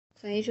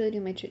So I usually do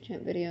my Chit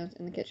Chat videos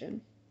in the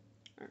kitchen.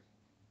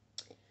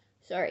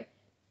 Sorry.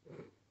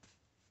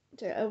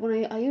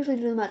 I usually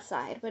do them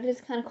outside, but it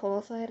is kind of cold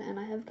outside, and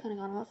I have kind of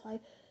gone outside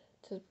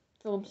to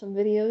film some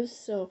videos,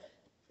 so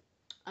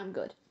I'm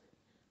good.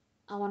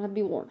 I want to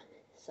be warm,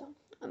 so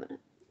I'm going to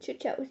chit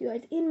chat with you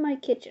guys in my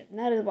kitchen.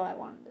 That is what I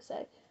wanted to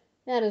say.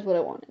 That is what I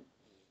wanted.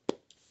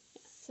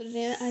 So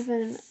today I've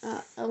been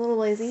a little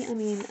lazy. I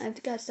mean,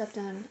 I've got stuff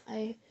done.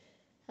 I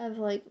have,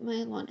 like,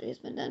 my laundry has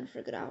been done for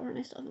a good hour, and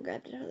I still haven't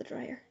grabbed it out of the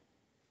dryer.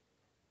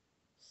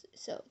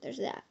 So there's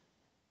that.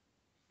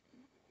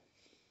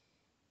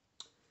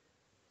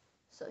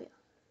 So,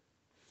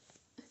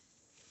 yeah.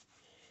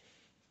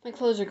 My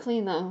clothes are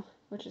clean, though,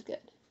 which is good.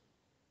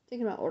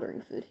 Thinking about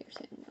ordering food here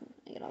soon when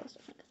I get all this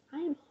stuff done, because I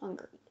am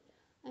hungry.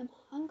 I'm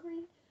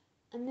hungry,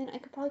 and then I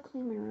could probably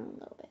clean my room a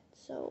little bit.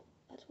 So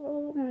that's what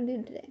we're going to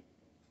do today.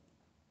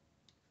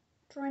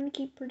 Trying to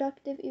keep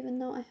productive, even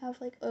though I have,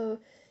 like, I'm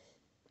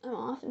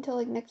off until,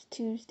 like, next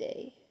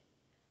Tuesday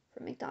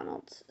for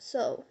McDonald's.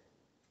 So,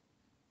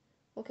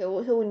 okay,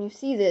 well, so when you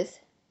see this,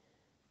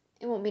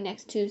 it won't be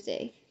next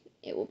Tuesday.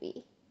 It will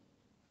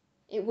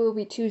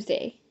be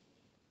Tuesday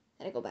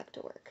that I go back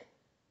to work.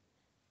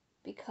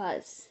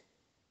 Because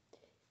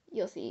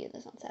you'll see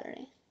this on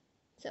Saturday.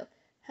 So,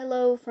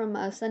 hello from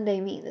Sunday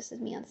me. This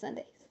is me on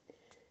Sundays.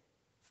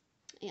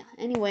 Yeah,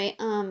 anyway,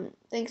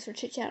 thanks for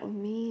chit-chatting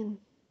with me and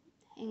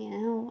hanging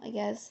out, I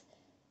guess.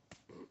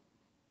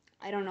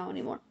 I don't know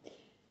anymore.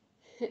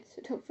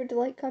 So don't forget to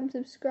like, comment,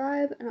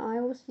 subscribe, and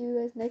I will see you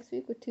guys next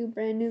week with 2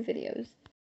 brand new videos.